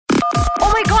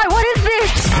my god, what is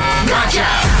this? Gotcha!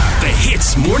 The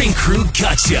Hits Morning Crew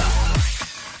Gotcha.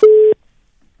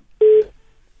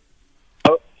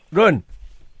 Ron.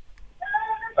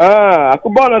 Aku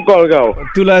baru nak call kau.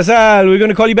 Itulah Sal. We're going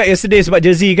to call you back yesterday sebab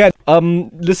jersey kan.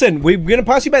 Listen, we're going to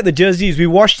pass you back the jerseys. We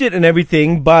washed it and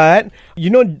everything, but you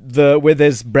know where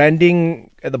there's branding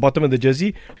at the bottom of the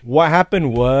jersey? What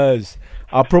happened was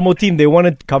our promo team, they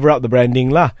wanted to cover up the branding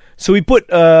lah. So we put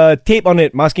tape on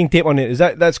it, masking tape on it.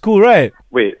 That's cool, right?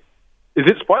 Wait, is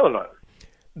it spoiled or not?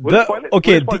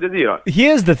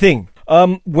 Here's the thing.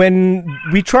 When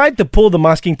we tried to pull the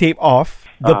masking tape off,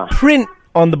 the print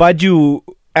on the baju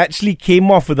actually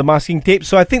came off with the masking tape.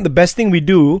 So I think the best thing we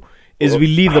do is we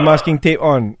leave the masking tape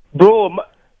on. Bro,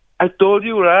 I told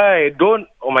you, right? Don't.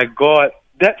 Oh my god,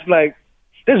 that's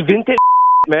vintage,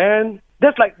 man.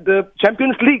 That's like the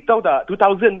Champions League, tau tak?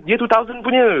 2000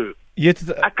 punya.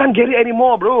 I can't get it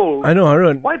anymore, bro. I know,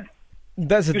 Harun. Why?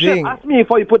 That's the you thing. You should ask me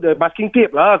before you put the masking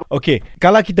tape lah. Okay,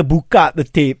 kalau kita buka the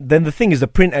tape, then the thing is the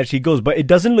print actually goes, but it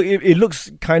doesn't look. It looks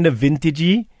kind of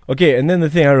vintagey. Okay, and then the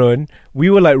thing, Harun, we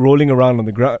were like rolling around on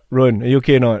the ground. Ron, are you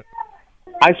okay or not?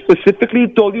 I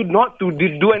specifically told you not to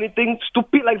do anything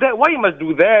stupid like that. Why you must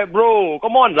do that, bro?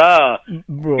 Come on, lah.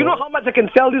 Bro. You know how much I can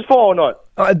sell this for or not?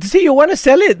 See, you want to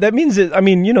sell it. That means, then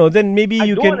maybe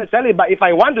you can... I don't want to sell it, but if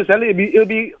I want to sell it, it'll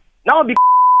be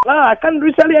I can't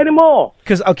resell it anymore.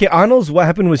 Because, okay, Arnold's, what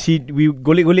happened was we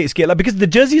golek sikit lah, because the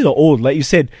jerseys are old, like you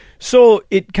said. So,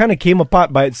 it kind of came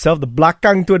apart by itself. The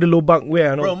belakang tu ada lubang.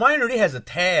 Where, Bro, mine already has a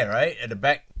tear, right? At the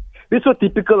back. This is so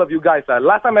typical of you guys.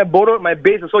 Last time I borrowed my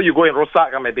base, so you go and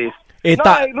rosak on my base. I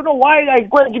don't know why I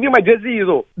go and give you my jersey.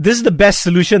 So. This is the best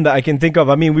solution that I can think of.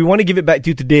 I mean, we want to give it back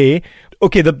to you today.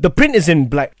 Okay, the print is in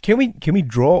black. Can we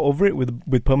draw over it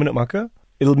with permanent marker?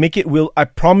 It'll make it. I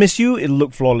promise you, it'll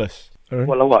look flawless.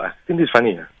 Well, what? I think this is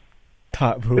funny.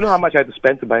 Tak, bro. You know how much I had to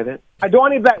spend to buy that? I don't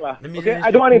want it back, lah. Okay,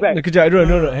 I don't want it back.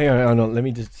 No. Hang on. Let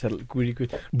me just settle really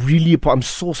quick. Really, I'm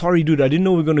so sorry, dude. I didn't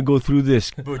know we were gonna go through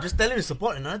this. Bro, just tell him to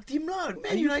support another team, lah.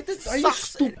 Man United sucks. Are you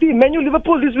stupid? Man U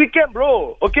Liverpool this weekend,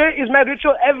 bro. Okay, it's my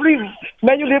ritual. Every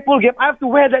Man U Liverpool game, I have to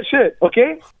wear that shirt.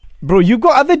 Okay. Bro, you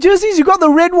got other jerseys? You got the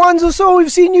red ones or so?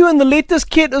 We've seen you in the latest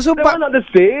kit or so. That one not the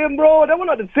same, bro. That one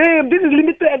not the same. This is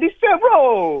limited edition,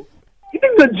 bro. You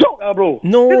think it's a joke, bro?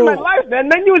 No. This is my life, man.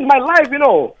 Man U is my life, you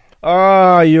know.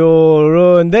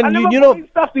 And then I never bring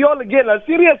stuff to y'all again.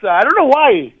 Serious, I don't know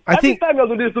why. Every time y'all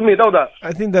do this to me, don't that?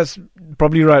 I think that's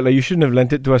probably right. Like, you shouldn't have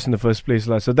lent it to us in the first place,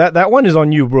 lah. So that one is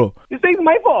on you, bro. You say it's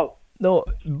my fault? No,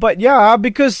 but yeah,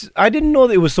 because I didn't know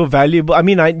that it was so valuable. I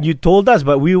mean, you told us,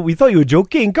 but we thought you were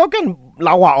joking. Kau kan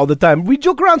lawa all the time. We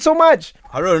joke around so much.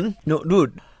 Harun, no,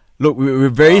 dude. Look, we're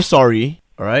very sorry,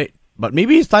 all right? But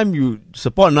maybe it's time you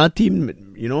support another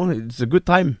team. You know, it's a good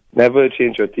time. Never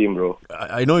change your team, bro.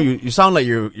 I know you sound like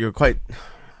you're quite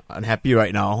unhappy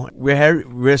right now.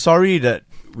 We're sorry that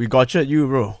we gotcha you,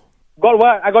 bro. Got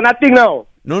what? I got nothing now.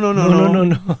 No.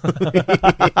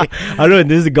 Arun,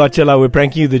 this is a gotcha lah. We're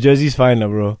pranking you. The jersey's fine lah,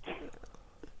 bro.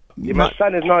 If my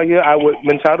son is not here, I would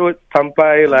mencarut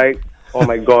sampai like, oh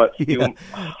my god.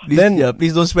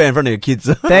 Please don't swear in front of your kids.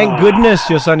 Thank goodness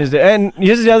your son is there. And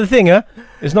here's the other thing,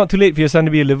 it's not too late for your son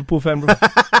to be a Liverpool fan, bro.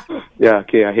 Yeah,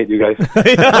 okay, I hate you guys.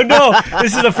 No,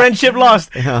 this is a friendship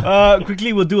lost.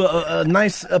 Quickly, we'll do a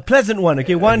nice, pleasant one.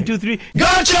 Okay, 1, 2, 3.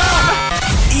 Gotcha!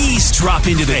 Eavesdrop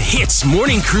into the Hits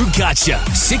Morning Crew Gotcha.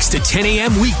 6 to 10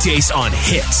 a.m. weekdays on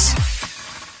Hits.